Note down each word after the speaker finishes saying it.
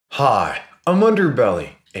Hi, I'm Underbelly,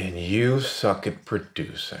 and you suck at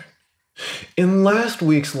producing. In last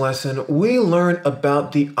week's lesson, we learned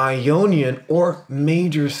about the Ionian or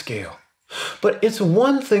major scale. But it's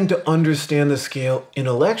one thing to understand the scale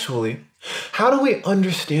intellectually. How do we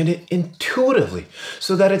understand it intuitively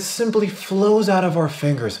so that it simply flows out of our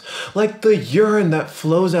fingers, like the urine that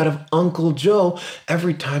flows out of Uncle Joe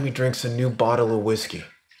every time he drinks a new bottle of whiskey?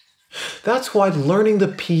 That's why learning the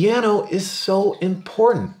piano is so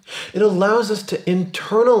important. It allows us to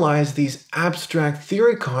internalize these abstract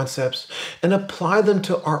theory concepts and apply them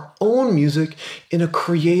to our own music in a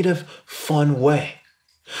creative, fun way.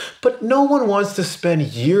 But no one wants to spend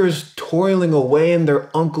years toiling away in their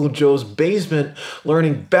Uncle Joe's basement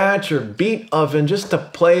learning batch or beat oven just to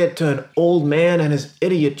play it to an old man and his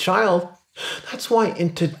idiot child. That's why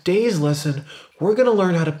in today's lesson, we're going to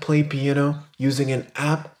learn how to play piano using an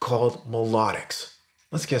app called Melodics.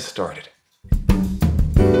 Let's get started.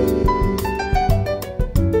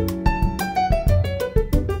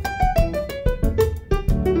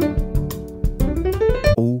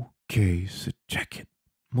 Okay, so check it.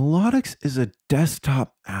 Melodics is a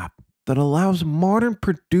desktop app that allows modern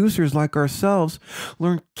producers like ourselves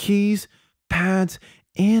learn keys, pads,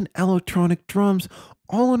 and electronic drums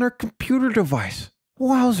all on our computer device.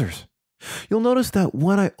 Wowzers! You'll notice that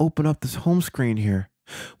when I open up this home screen here,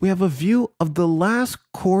 we have a view of the last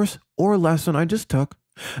course or lesson I just took,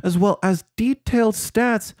 as well as detailed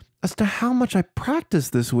stats as to how much I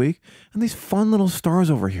practiced this week and these fun little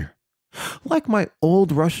stars over here. Like my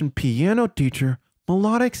old Russian piano teacher,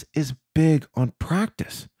 Melodics is big on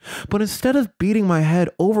practice. But instead of beating my head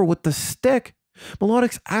over with the stick,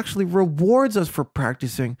 Melodics actually rewards us for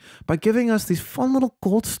practicing by giving us these fun little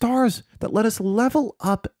gold stars that let us level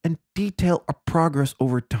up and detail our progress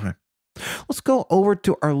over time. Let's go over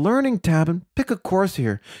to our learning tab and pick a course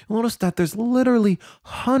here. You'll notice that there's literally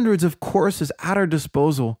hundreds of courses at our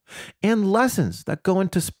disposal and lessons that go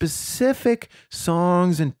into specific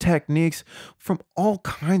songs and techniques from all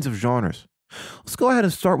kinds of genres. Let's go ahead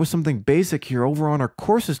and start with something basic here over on our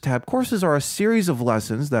Courses tab. Courses are a series of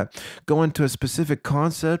lessons that go into a specific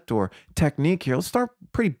concept or technique here. Let's start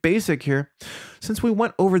pretty basic here. Since we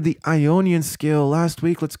went over the Ionian scale last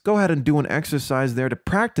week, let's go ahead and do an exercise there to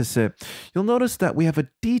practice it. You'll notice that we have a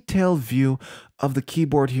detailed view of the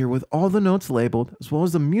keyboard here with all the notes labeled, as well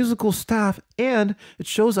as the musical staff, and it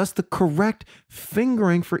shows us the correct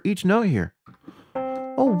fingering for each note here.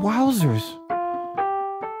 Oh, wowzers.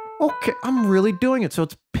 Okay, I'm really doing it. So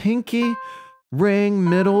it's pinky, ring,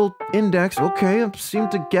 middle, index. Okay, I seem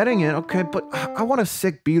to getting it. Okay, but I want a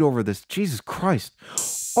sick beat over this. Jesus Christ.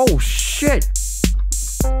 Oh, shit.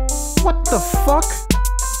 What the fuck?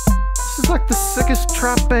 This is like the sickest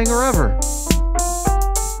trap banger ever.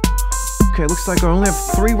 Okay, looks like I only have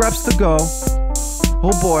 3 reps to go.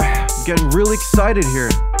 Oh boy, I'm getting really excited here.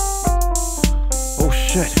 Oh,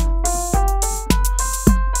 shit.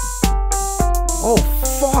 Oh,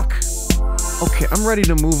 fuck. Okay, I'm ready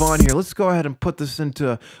to move on here. Let's go ahead and put this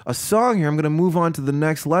into a song here. I'm going to move on to the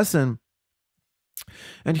next lesson.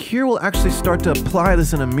 And here we'll actually start to apply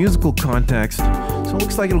this in a musical context. So it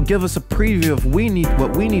looks like it'll give us a preview of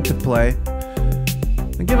what we need to play.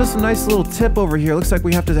 And give us a nice little tip over here. Looks like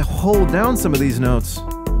we have to hold down some of these notes.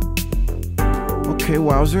 Okay,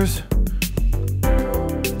 wowzers.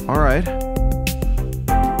 All right.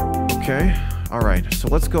 Okay. All right, so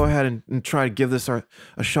let's go ahead and try to give this a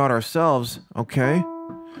shot ourselves, okay?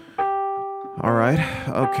 All right,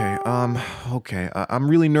 okay, I'm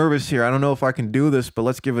really nervous here. I don't know if I can do this, but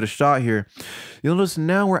let's give it a shot here. You'll notice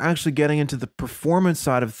now we're actually getting into the performance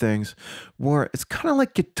side of things, where it's kind of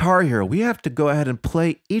like Guitar Hero. We have to go ahead and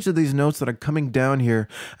play each of these notes that are coming down here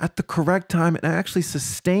at the correct time and actually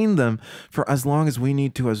sustain them for as long as we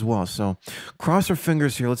need to as well. So cross our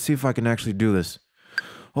fingers here. Let's see if I can actually do this.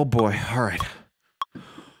 Oh boy, all right.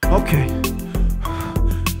 Okay.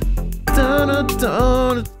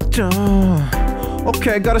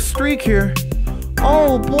 Okay, got a streak here.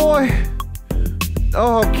 Oh boy.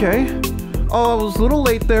 Oh, okay. Oh, I was a little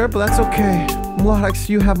late there, but that's okay. Melodics,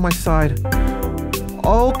 you have my side.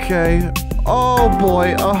 Okay. Oh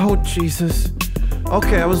boy. Oh Jesus.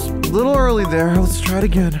 Okay, I was a little early there. Let's try it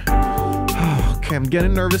again. Okay, I'm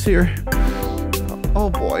getting nervous here. Oh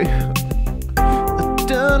boy.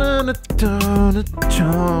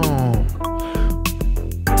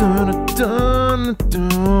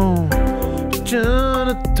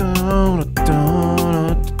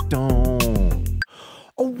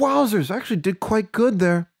 Oh, wowzers, I actually did quite good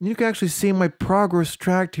there. You can actually see my progress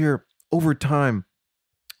tracked here over time.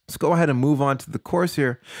 Let's go ahead and move on to the course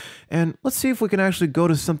here. And let's see if we can actually go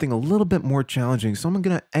to something a little bit more challenging. So I'm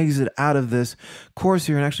going to exit out of this course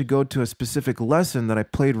here and actually go to a specific lesson that I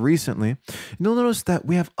played recently. And you'll notice that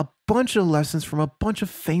we have a bunch of lessons from a bunch of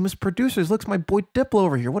famous producers. Look, my boy Diplo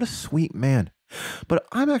over here. What a sweet man. But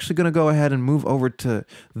I'm actually going to go ahead and move over to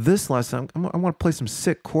this lesson. I want to play some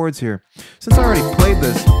sick chords here. Since I already played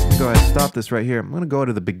this, I'm going to go ahead and stop this right here. I'm going to go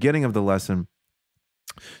to the beginning of the lesson.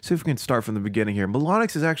 See if we can start from the beginning here.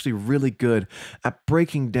 Melodics is actually really good at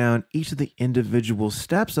breaking down each of the individual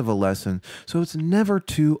steps of a lesson, so it's never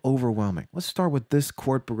too overwhelming. Let's start with this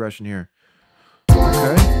chord progression here.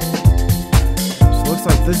 Okay. So it looks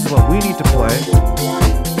like this is what we need to play.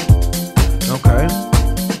 Okay.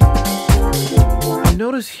 And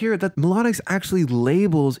notice here that Melodics actually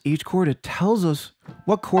labels each chord. It tells us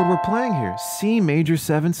what chord we're playing here. C major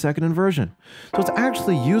 7 second inversion. So it's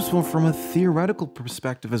actually useful from a theoretical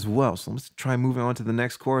perspective as well. So let's try moving on to the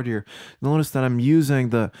next chord here. Notice that I'm using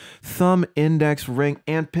the thumb, index, ring,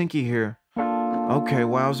 and pinky here. Okay,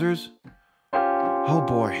 wowzers. Oh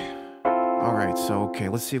boy. All right, so okay,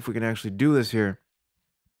 let's see if we can actually do this here.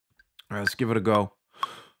 All right, let's give it a go.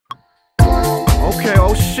 Okay,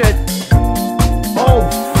 oh shit. Oh,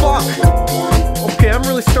 fuck! Okay, I'm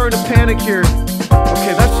really starting to panic here.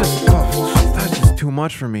 Okay, that's just too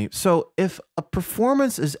much for me. So if a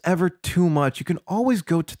performance is ever too much, you can always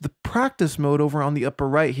go to the practice mode over on the upper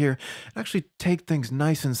right here and actually take things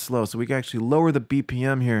nice and slow. So we can actually lower the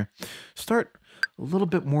BPM here. Start a little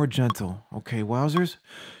bit more gentle. Okay, wowzers,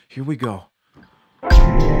 here we go.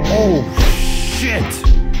 Oh, shit!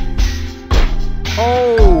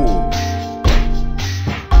 Oh!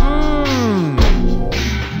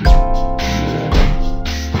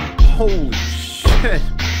 Holy shit.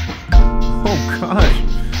 Oh gosh.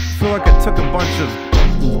 I feel like I took a bunch of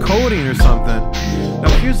codeine or something. Now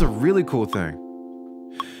here's a really cool thing.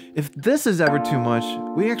 If this is ever too much,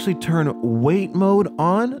 we actually turn wait mode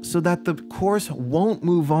on so that the chorus won't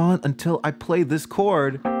move on until I play this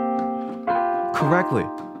chord correctly.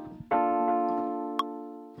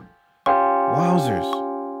 Wowzers.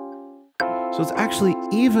 So it's actually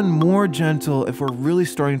even more gentle if we're really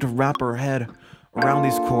starting to wrap our head around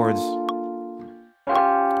these chords.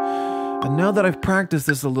 And now that I've practiced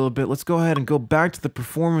this a little bit, let's go ahead and go back to the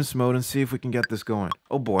performance mode and see if we can get this going.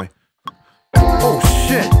 Oh boy. Oh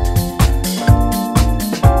shit!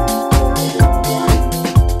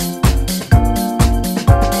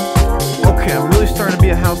 Okay, I'm really starting to be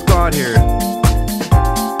a house god here.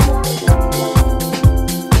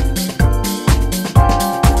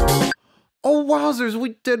 Oh wowzers,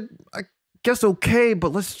 we did, I guess okay,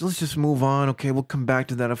 but let's just move on. Okay, we'll come back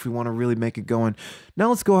to that if we want to really make it going. Now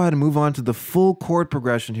let's go ahead and move on to the full chord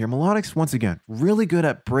progression here. Melodics, once again, really good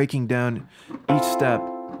at breaking down each step.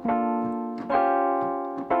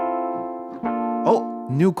 Oh,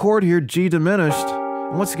 new chord here, G diminished.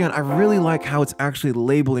 And once again, I really like how it's actually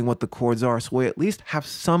labeling what the chords are, so we at least have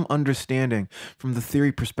some understanding from the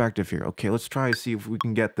theory perspective here. Okay, let's try to see if we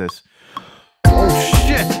can get this. Oh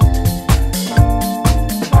shit!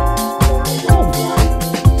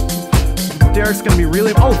 Derek's gonna be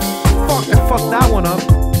really. Oh, fuck! I fucked that one up.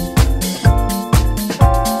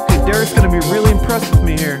 Okay, Derek's gonna be really impressed with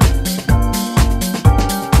me here.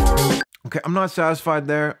 Okay, I'm not satisfied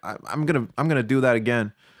there. I'm gonna do that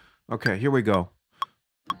again. Okay, here we go.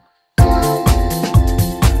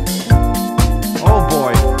 Oh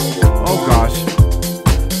boy. Oh gosh.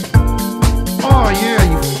 Oh yeah,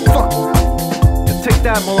 you fuck. Yeah, take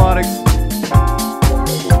that, Melodics.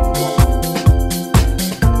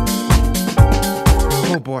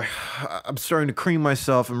 Oh boy, I'm starting to cream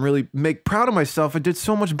myself and really make proud of myself. I did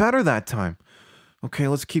so much better that time. Okay,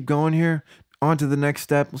 let's keep going here. On to the next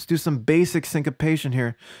step. Let's do some basic syncopation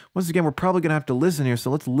here. Once again, we're probably gonna have to listen here,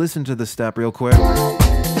 so let's listen to the step real quick.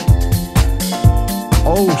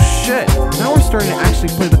 Oh shit! Now we're starting to actually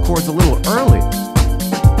play the chords a little early.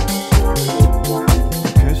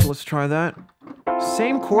 Okay, so let's try that.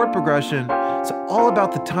 Same chord progression. It's all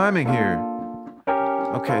about the timing here.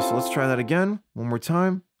 Okay, so let's try that again. One more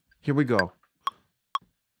time. Here we go.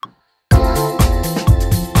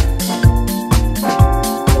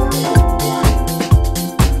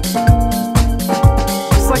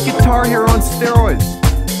 It's like Guitar Hero on steroids.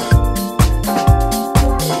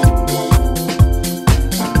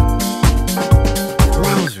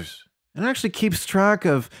 Wowzers. It actually keeps track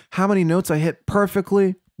of how many notes I hit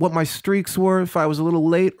perfectly what my streaks were, if I was a little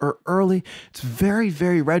late or early. It's very,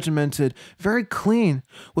 very regimented, very clean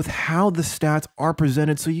with how the stats are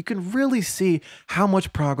presented so you can really see how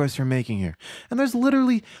much progress you're making here. And there's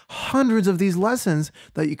literally hundreds of these lessons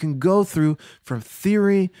that you can go through from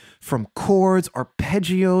theory, from chords,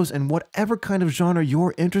 arpeggios, and whatever kind of genre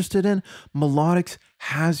you're interested in. Melodics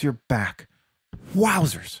has your back.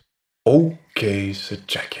 Wowzers. Okay, so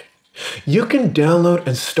check it. You can download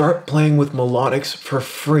and start playing with Melodics for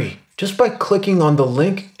free just by clicking on the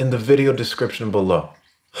link in the video description below.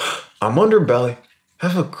 I'm Underbelly.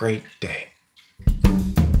 Have a great day.